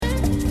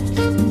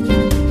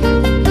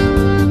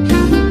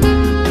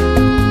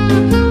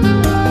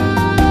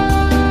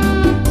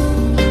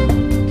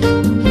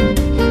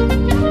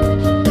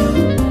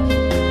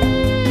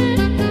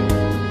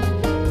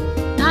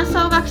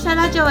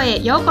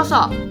へようこそ。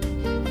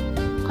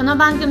この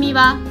番組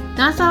は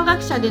南総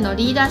学舎での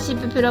リーダーシ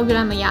ッププログ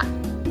ラムや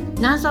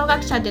南総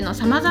学舎での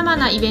さまざま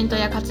なイベント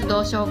や活動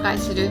を紹介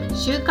する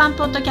週刊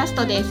ポッドキャス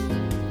トです。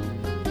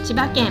千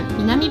葉県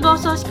南房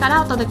総市か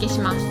らお届けし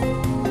ます。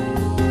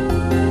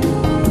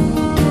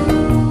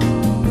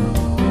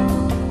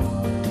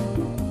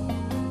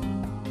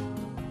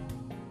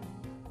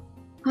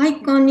は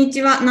い、こんに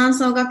ちは。南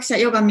総学舎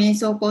ヨガ瞑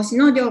想講師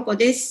の涼子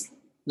です。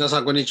皆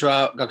さんこんにち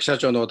は。学舎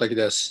長の大滝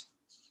です。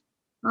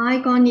は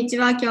い、こんにち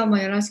は。今日も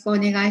よろしくお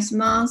願いし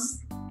ま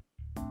す。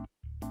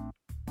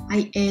は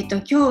い、今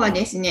日は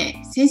です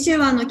ね、先週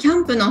はキャ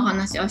ンプのお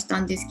話をし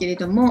たんですけれ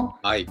ども、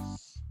はい、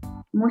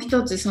もう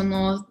一つそ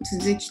の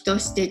続きと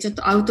してちょっ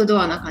とアウト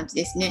ドアな感じ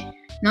ですね。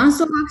南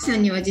総学舎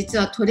には実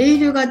はトレイ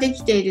ルがで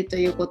きていると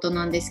いうこと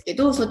なんですけ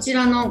ど、そち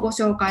らのご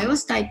紹介を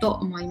したいと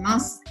思いま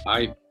す。は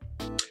い、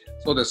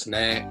そうです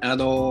ね。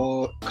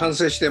完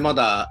成してま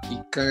だ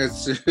1ヶ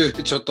月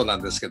ちょっとな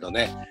んですけど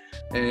ね、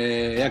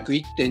約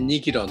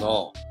 1.2 キロ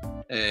の、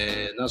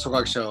南総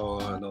学舎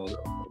の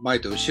前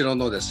と後ろ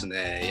のです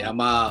ね、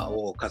山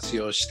を活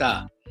用し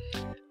た、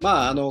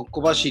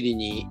小走り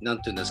に、な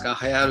んていうんですか、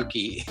早歩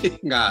き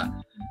が、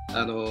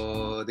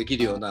でき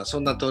るような、そ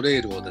んなトレ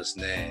イルをです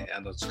ね、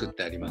作っ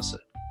てあります。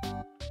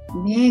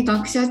ね、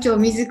学舎長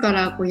自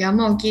ら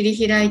山を切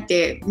り開い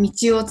て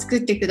道を作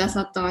ってくだ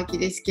さったわけ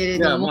ですけれ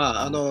ども。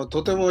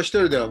とても一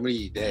人では無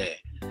理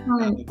で、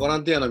はい、ボラ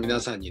ンティアの皆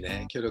さんに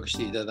ね、協力し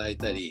ていただい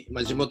たり、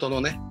地元の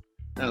ね、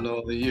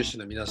有志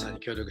の皆さんに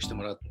協力して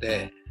もらっ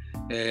て、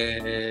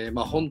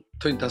本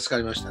当に助か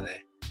りました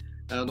ね。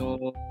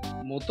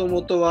もと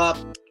もとは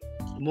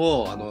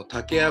もう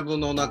竹やぶ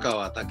の中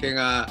は竹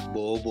が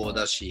ぼうぼう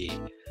だし、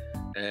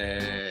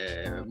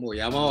もう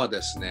山は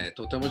ですね、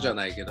とてもじゃ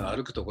ないけど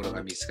歩くところ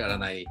が見つから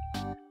ない。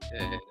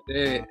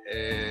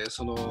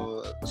その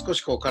少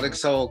し枯れ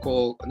草を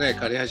刈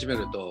り始め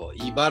ると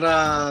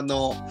茨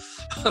の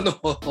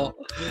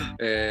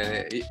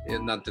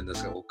なんていうんで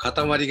すか、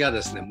塊が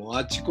ですね、もう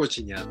あちこ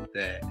ちにあっ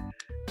て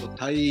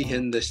大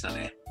変でした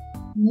ね。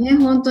ね、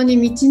本当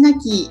に道な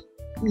き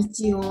道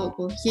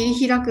を切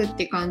り開くっ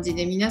て感じ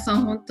で、皆さ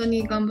ん本当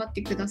に頑張っ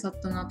てくださっ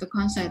たなと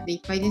感謝でいっ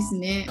ぱいです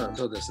ね。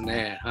そうです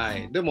ね。は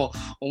い。でも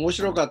面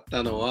白かっ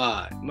たの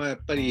は、やっ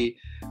ぱり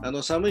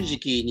寒い時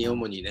期に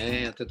主に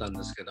ねやってたん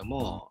ですけど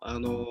も、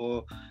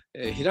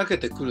開け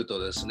てくる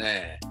とです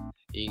ね、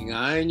意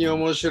外に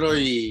面白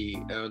い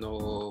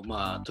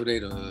トレ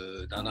イル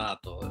だな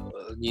と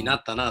にな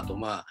ったなと、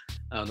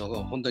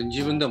本当に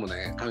自分でも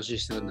ね感心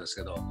してるんです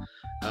けど、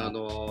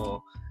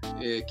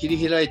切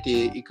り開い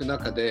ていく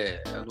中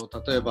で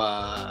例え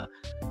ば、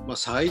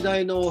最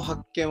大の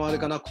発見はあれ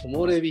かな、木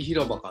漏れ日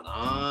広場か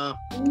な。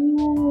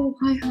おー、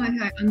はいはい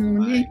は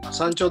い、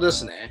山頂で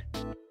すね。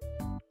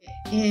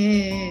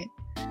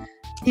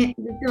実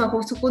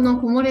はそこの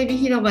木漏れ日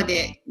広場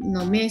で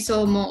の瞑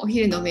想も、お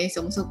昼の瞑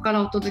想もそこか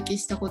らお届け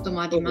したこと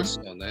もあります。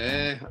そうですよ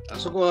ね。あ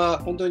そこは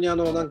本当に周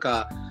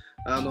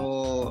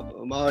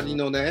り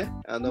のね、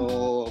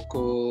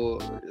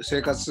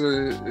生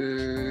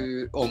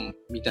活音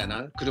みたい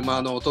な、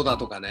車の音だ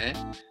とかね、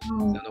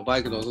バ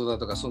イクの音だ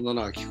とか、そんな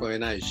のは聞こえ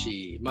ない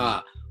し、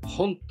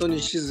本当に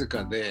静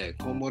かで、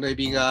木漏れ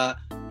日が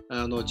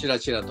ちら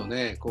ちらと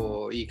ね、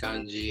いい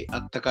感じ、あ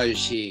ったかい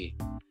し、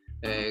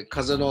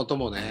風の音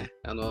もね、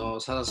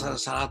サラサラ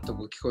サラっと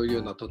聞こえるよ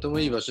うなとても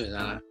いい場所じ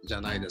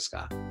ゃないです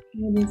か。そ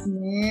うです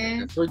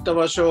ね。そういった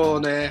場所を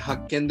ね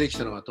発見でき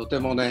たのがとて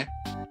もね、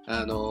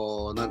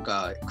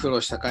苦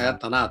労した甲斐あっ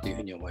たなというふ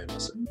うに思いま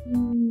す。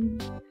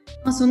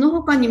その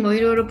他にも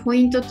いろいろポ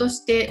イントと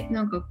して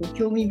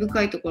興味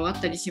深いところあ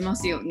ったりしま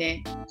すよ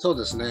ね。そう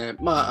ですね。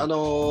カ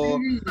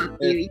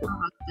エル岩が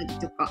あったり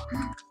とか。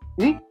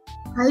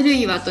カエル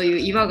岩という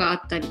岩があ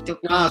ったりと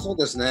か。そう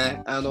です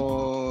ね。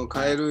大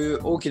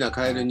きな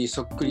カエルに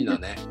そっくりな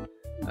ね、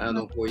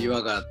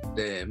岩があっ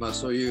て、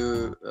そうい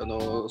う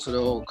それ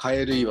をカ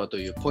エル岩と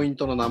いうポイン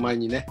トの名前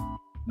にね、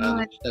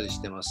したりし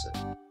てます。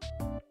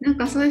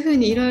そういうふう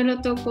にいろいろ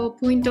とポ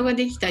イントが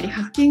できたり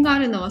発見があ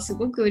るのはす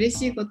ごく嬉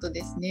しいこと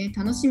ですね。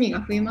楽しみが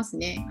増えます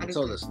ね。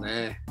そうです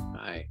ね。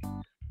はい。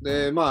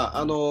で、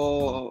あ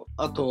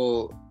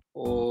と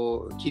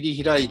切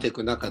り開いてい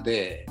く中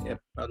で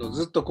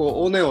ずっと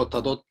尾根を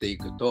たどってい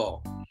く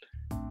と、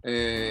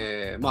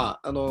標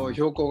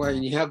高が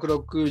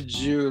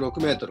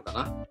266メートルか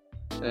な、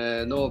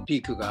のピ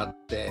ークがあっ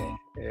て、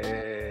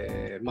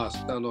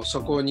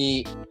そこ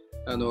に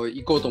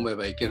行こうと思え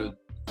ば行ける、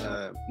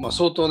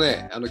相当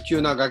ね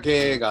急な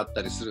崖があっ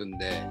たりするん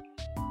で、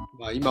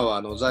今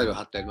はザイル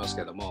張ってあります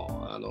けど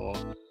も、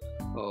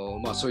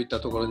そういった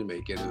ところにも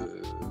行ける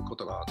こ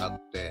とが分か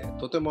って、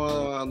とても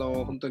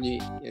本当に、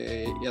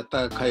やっ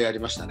た甲斐あり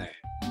ましたね。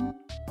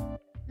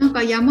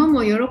山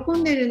も喜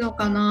んでるの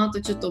かなと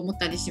ちょっと思っ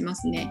たりしま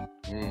すね。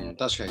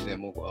確かにね、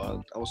も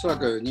うおそら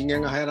く人間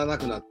が入らな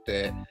くなっ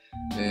て、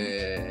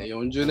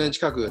40年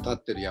近く経っ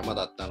てる山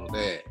だったの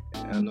で、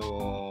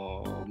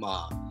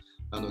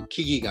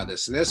木々がで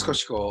すね少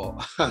し喜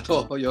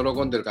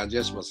んでる感じ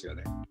がしますよ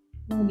ね。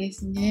そうで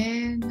す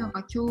ね。なん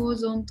か共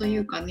存とい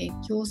うかね、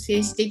共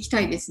生していき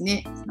たいです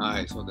ね。は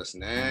い、そうです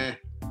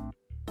ね。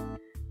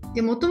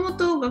で、もとも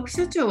と学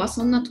社長は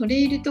そんなトレ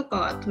イルと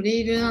かトレ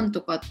イルなん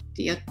とかっ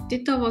てやって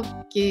たわ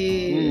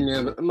け。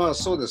まあ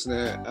そうです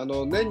ね。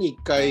年に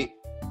1回、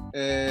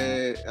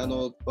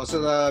早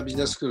稲田ビジ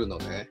ネススクールの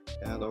ね、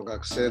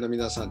学生の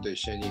皆さんと一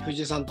緒に富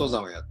士山登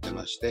山をやって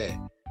まして、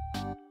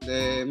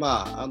で、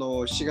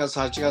7月、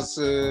8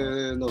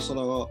月のそ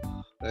の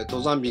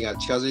登山日が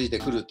近づいて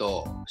くる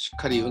と、しっ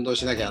かり運動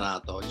しなきゃ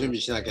なと、準備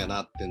しなきゃ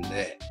なってん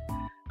で、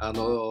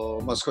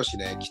少し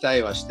ね、期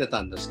待はして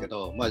たんですけ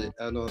ど、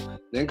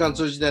年間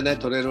通じてね、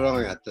トレイルラン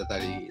をやってた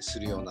りす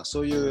るような、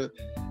そういう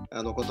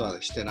ことは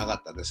してなか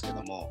ったですけ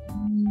ども。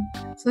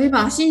そういえ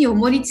ば足に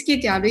重りつけ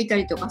て歩いた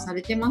りとかさ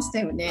れてました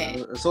よね。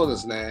そうで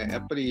すね。や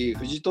っぱり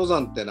富士登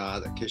山ってのは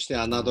決して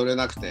侮れ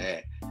なく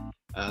て、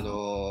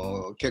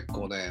結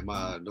構ね、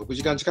6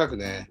時間近く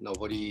ね、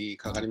登り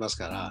かかります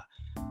から、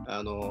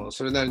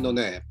それなりの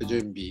ね、やっぱ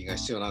準備が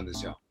必要なんで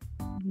すよ。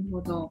なる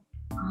ほど。は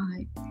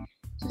い。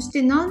そし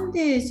てなん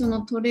でそ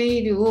のトレ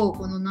イルを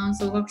この南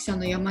総学舎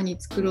の山に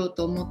作ろう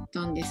と思っ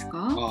たんです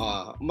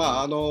か？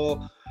ま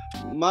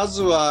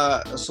ず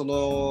は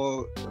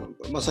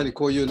まさに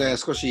こういうね、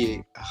少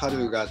し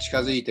春が近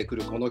づいてく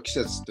るこの季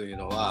節という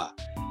のは、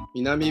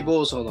南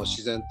房総の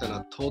自然っての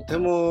はとて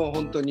も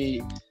本当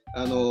に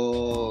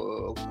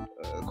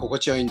心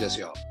地よいんで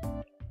すよ。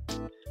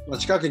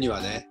近くに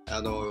はね、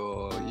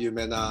有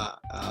名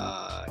な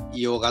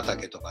伊予ヶ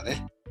岳とか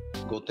ね、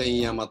御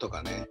殿山と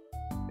かね、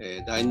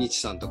大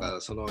日山とか、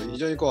非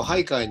常にハ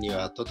イカーに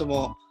はとて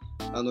も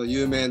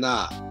有名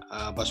な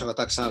場所が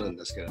たくさんあるん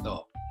ですけれ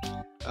ど、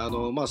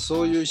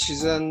そういう自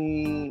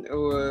然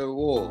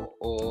を、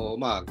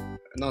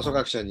南総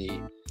学者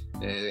に、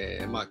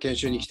研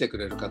修に来てく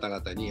れる方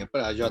々にやっぱ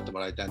り味わっても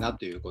らいたいな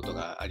ということ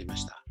がありま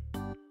した。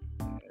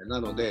な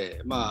の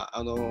で、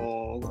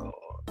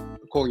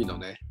講義の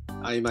ね、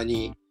合間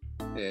に、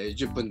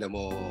10分で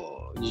も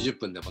20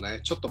分でもね、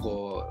ちょっ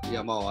と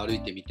山を歩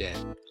いてみて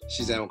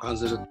自然を感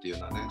じるっていう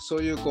ようなね、そ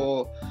ういう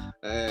道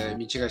が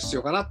必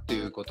要かなって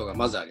いうことが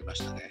まずありま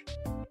したね。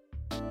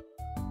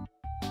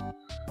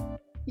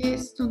で、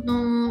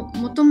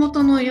もとも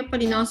とのやっぱ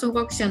り南総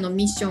学者の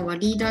ミッションは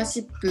リーダ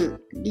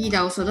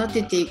ーを育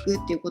てていくっ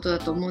ていうことだ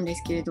と思うんで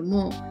すけれど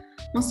も、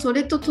そ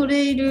れとト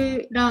レイ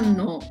ルラン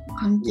の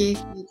関係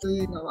性と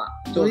いうのは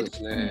どういう？そうで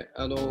すね。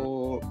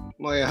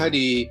やは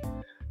り、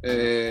リ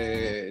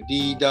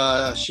ー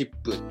ダーシッ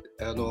プ、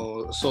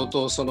相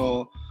当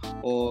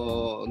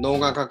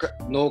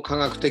脳科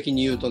学的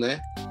に言うと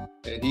ね、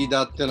リー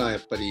ダーっていうのはや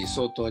っぱり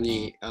相当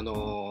に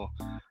脳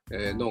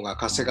が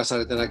活性化さ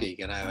れてなきゃい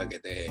けないわけ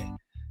で、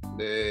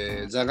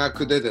座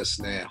学でで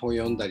すね、本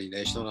読んだり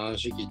ね、人の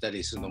話聞いた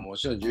りするのもも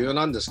ちろん重要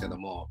なんですけど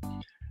も、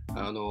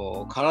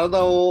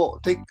体を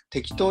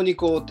適当に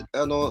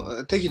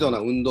適度な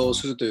運動を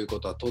するというこ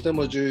とはとて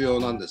も重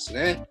要なんです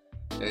ね。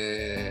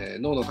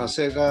脳の活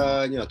性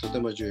化にはとて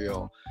も重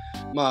要。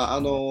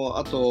あ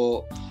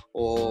と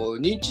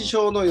認知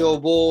症の予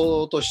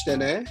防として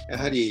ね、や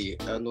はり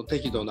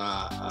適度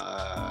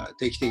な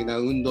定期的な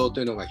運動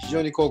というのが非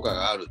常に効果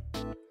がある、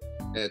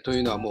とい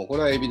うのはもうこ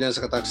れはエビデンス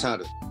がたくさんあ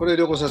る。これ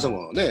良子先生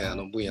もね、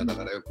分野だ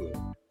からよく、は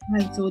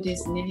い、そうで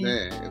す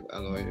ね。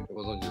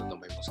ご存知だと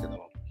思いますけど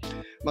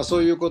も、そ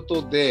ういうこ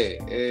と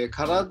で、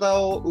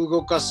体を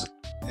動かす、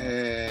あ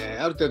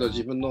る程度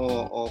自分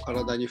の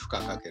体に負荷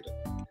かける。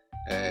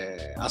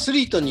アス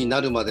リートにな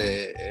るま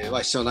で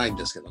は必要ないん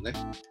ですけどね、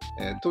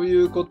とい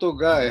うこと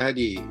がやは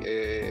り、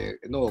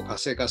脳を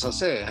活性化さ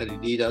せ、やはり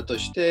リーダーと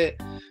して、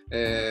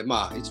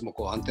いつも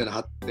アンテナ張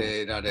っ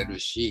てられる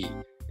し、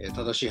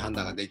正しい判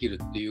断ができ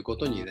るっていうこ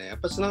とにね、やっ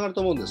ぱりつながる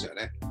と思うんですよ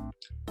ね。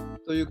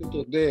というこ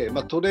とで、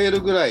トレイル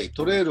をち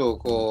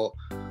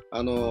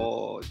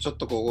ょっ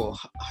と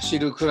走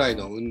るくらい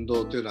の運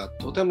動というのは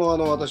とても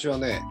私は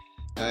ね、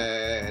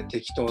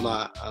適度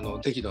な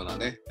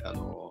ね、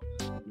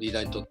リー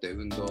ダーにとって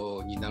運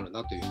動になる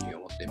なというふうに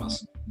思っていま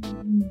す。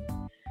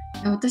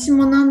私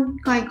も何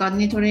回か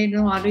ね、トレイ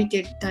ルを歩い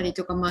てたり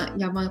とか、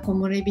山の木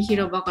漏れ日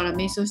広場から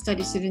瞑想した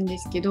りするんで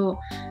すけど、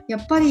や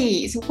っぱ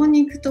りそこ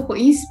に行くと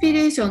インスピ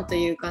レーションと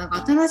いうか、なん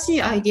か新し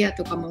いアイディア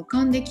とかも浮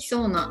かんでき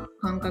そうな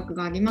感覚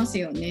があります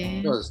よ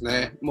ね。そうです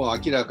ね。も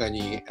う明らかに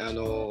い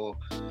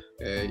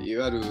わ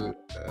ゆる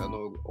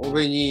欧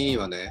米に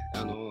はね、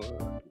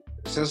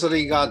センソ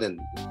リーガーデン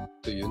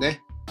という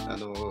ね、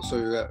そう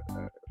いう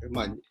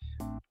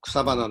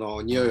草花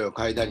の匂いを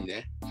嗅いだり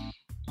ね、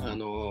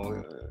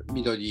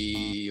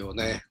緑を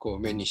ね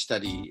目にした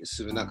り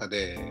する中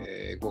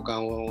で、五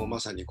感をま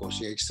さに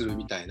刺激する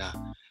みたいな、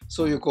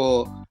そういう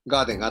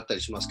ガーデンがあった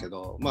りしますけ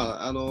ど、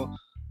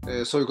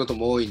そういうこと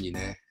も大いに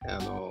ね、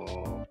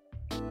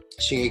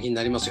刺激に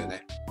なりますよ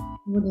ね。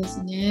そうで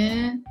す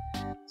ね。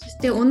そし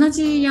て同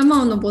じ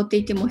山を登って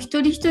いても一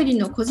人一人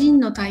の個人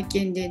の体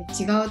験で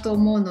違うと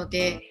思うの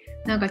で、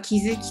なんか気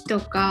づきと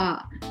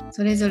か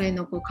それぞれ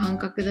の感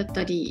覚だっ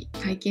たり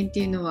体験って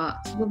いうのは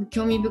すごく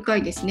興味深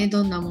いですね。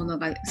どんなもの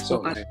が好きか。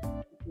はい、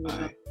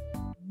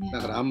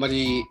だからあんま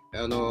り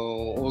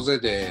大勢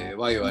で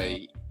ワイワ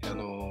イ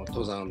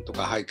登山と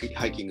かハイ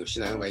キングし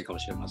ない方がいいかも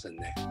しれません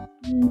ね。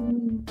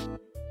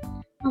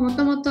も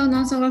ともと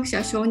南総学者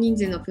は少人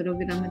数のプロ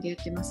グラムでや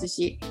ってます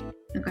し、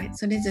なんか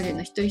それぞれ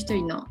の一人一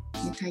人の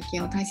体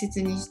験を大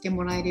切にして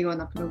もらえるよう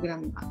なプログラ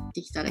ムが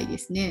できたらいいで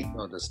すね。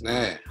そうです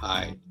ね。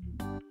はい。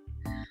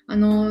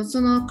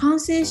その完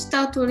成し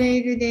たトレ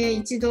イルで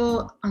一度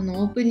オ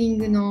ープニン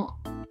グの、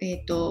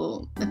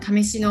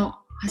試しの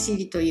走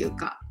りという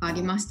かあ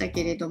りました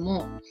けれど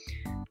も、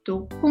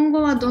今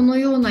後はどの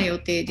ような予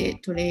定で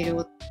トレイル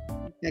を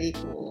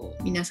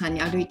皆さん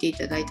に歩いてい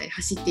ただいたり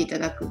走っていた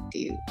だくって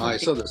いう。はい、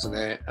そうです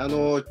ね。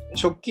直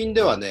近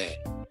ではね、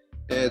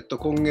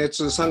今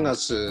月3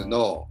月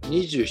の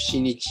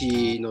27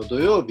日の土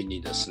曜日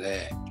にです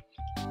ね、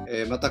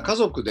また家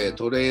族で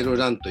トレイル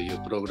ランとい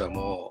うプログラム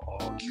を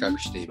企画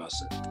していま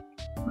す。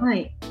は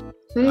い。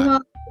それ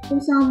はお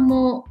子さん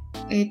も、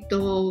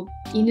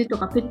犬と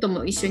かペット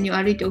も一緒に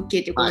歩いて OK と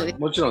いうことで、はい、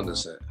もちろんで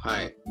す。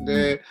はい。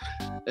で、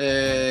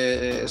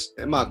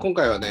今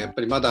回はね、やっ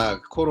ぱりまだ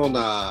コロ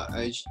ナ、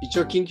一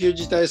応緊急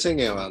事態宣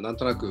言はなん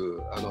とな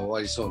く終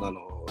わりそうな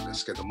ので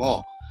すけど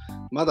も、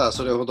まだ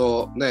それほ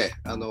どね、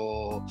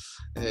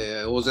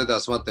大勢で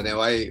集まってね、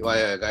ワイガ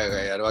ヤガ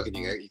ヤやるわけ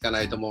にはいか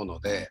ないと思うの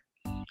で、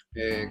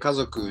家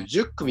族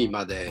10組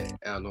まで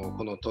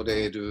このト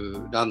レイ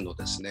ルランの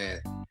です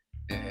ね、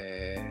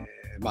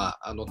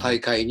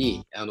大会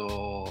に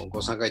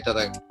ご参加いた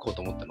だこう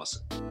と思ってま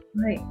す。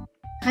はい。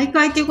大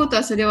会ということ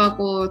は、それは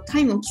タ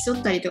イムを競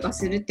ったりとか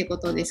するってこ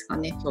とですか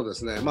ね。そうで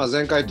すね。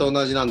前回と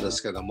同じなんで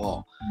すけど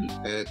も、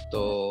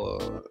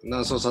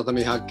南総里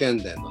見八犬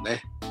伝の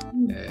ね、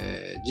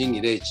仁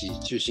義礼智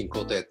忠信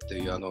孝悌と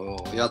いう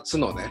8つ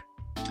のね、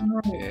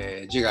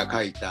字が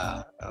書い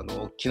た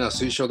大きな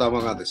水晶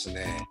玉がです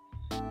ね、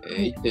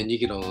1.2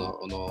 キロ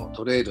の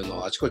トレイル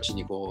のあちこち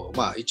に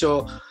一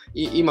応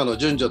今の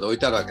順序で置い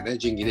てあるわけね。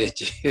仁義礼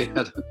智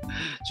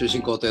忠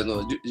信孝悌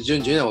の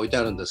順序には置いて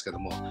あるんですけど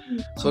も、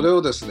それ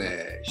をです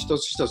ね一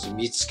つ一つ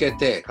見つけ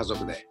て家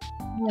族で、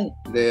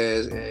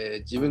で、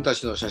自分た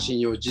ちの写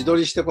真を自撮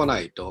りしてこな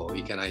いと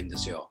いけないんで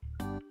すよ。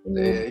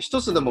で、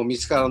一つでも見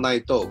つからな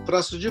いとプ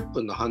ラス10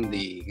分のハンデ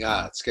ィ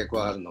が付け加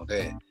わるの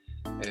で、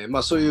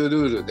そういう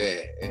ルール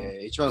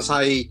で、一番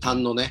最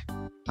短のね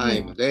タ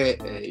イム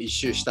で、一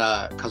周し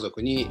た家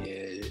族に、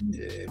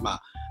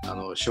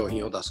商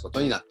品を出すこと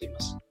になっていま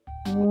す。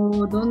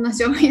どんな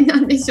商品な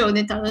んでしょう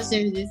ね。楽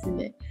しみです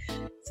ね。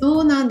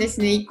そうなんです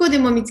ね。1個で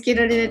も見つけ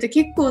られないと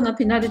結構な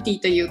ペナルティ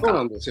というか。そう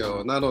なんです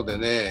よ。なので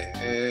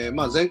ね、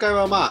前回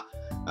はオ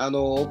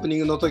ープニン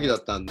グの時だ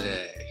ったんで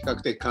比較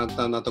的簡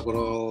単なとこ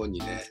ろに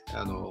ね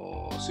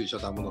水晶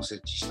玉を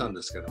設置したん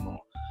ですけど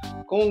も、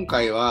今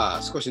回は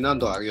少し難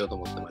度を上げようと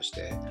思ってまし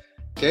て、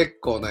結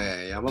構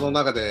ね山の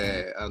中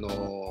で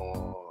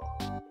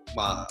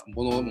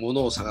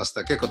物を探す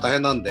って結構大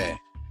変なんで、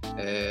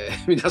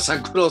皆さ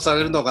ん苦労さ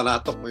れるのかな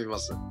と思いま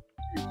す。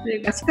それ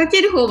か仕掛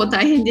ける方も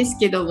大変です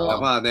けど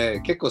も、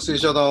結構水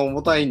晶玉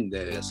重たいん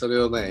で、そ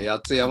れをね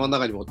8つ山の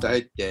中に持って入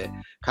って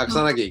隠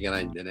さなきゃいけ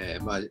ないんでね、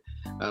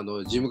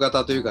事務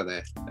方というか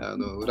ね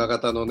裏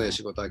方のね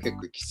仕事は結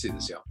構きついで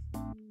すよ。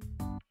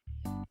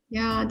い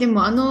やで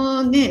も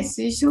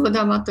水晶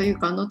玉という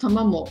か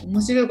玉も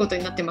面白いこと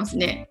になってます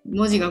ね。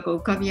文字が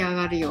浮かび上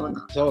がるよう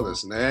な。そうで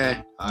す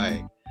ね。は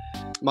い。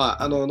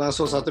南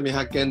総里見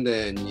八犬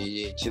伝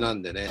にちな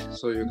んでね、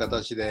そういう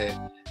形で、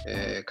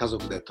家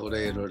族でト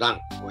レイルラ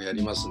ンをや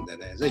りますんで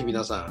ね、ぜひ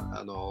皆さん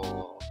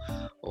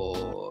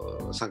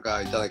参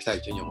加いただきた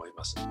いというふうに思い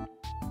ます。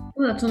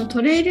その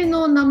トレイル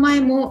の名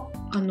前も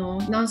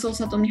南総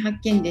里見八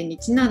犬伝に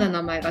ちなんだ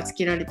名前が付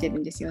けられてる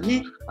んですよ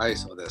ね。はい、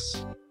そうで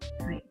す。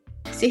はい。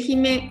伏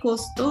姫コー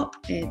スと、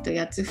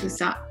八つ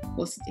房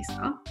コースです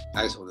か？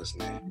はい、そうです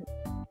ね。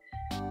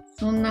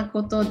そんな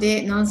こと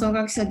で南総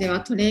学舎では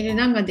トレイル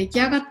ランが出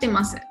来上がって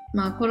ます。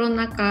コロ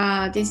ナ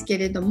禍ですけ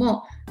れど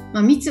も、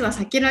密は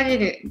避けられ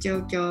る状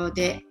況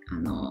で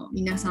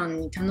皆さん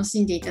に楽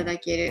しんでいただ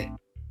ける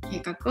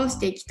計画をし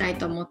ていきたい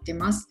と思って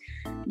ます。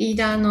リー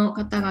ダーの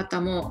方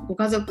々もご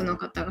家族の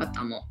方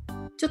々も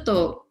ちょっ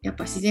とやっ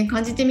ぱ自然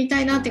感じてみ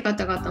たいなって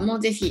方々も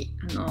ぜひ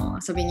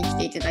遊びに来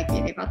ていただ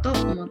ければと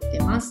思っ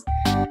てます。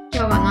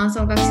今日は南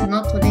総学舎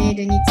のトレイ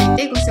ルについ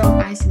てご紹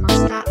介しま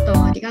した。どう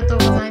もありがとう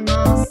ござい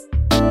ます。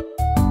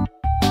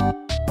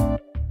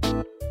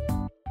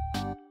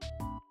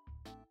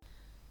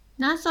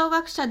南総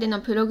学舎での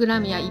プログ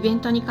ラムやイベン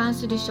トに関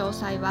する詳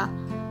細は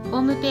ホ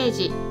ームペー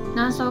ジ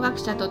南総学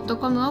舎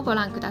 .com をご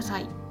覧くださ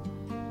い。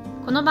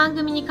この番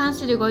組に関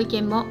するご意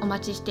見もお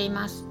待ちしてい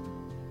ます。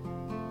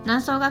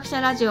南総学舎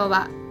ラジオ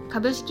は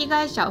株式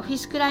会社オフィ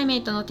スクライメ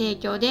イトの提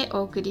供で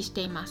お送りして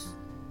います。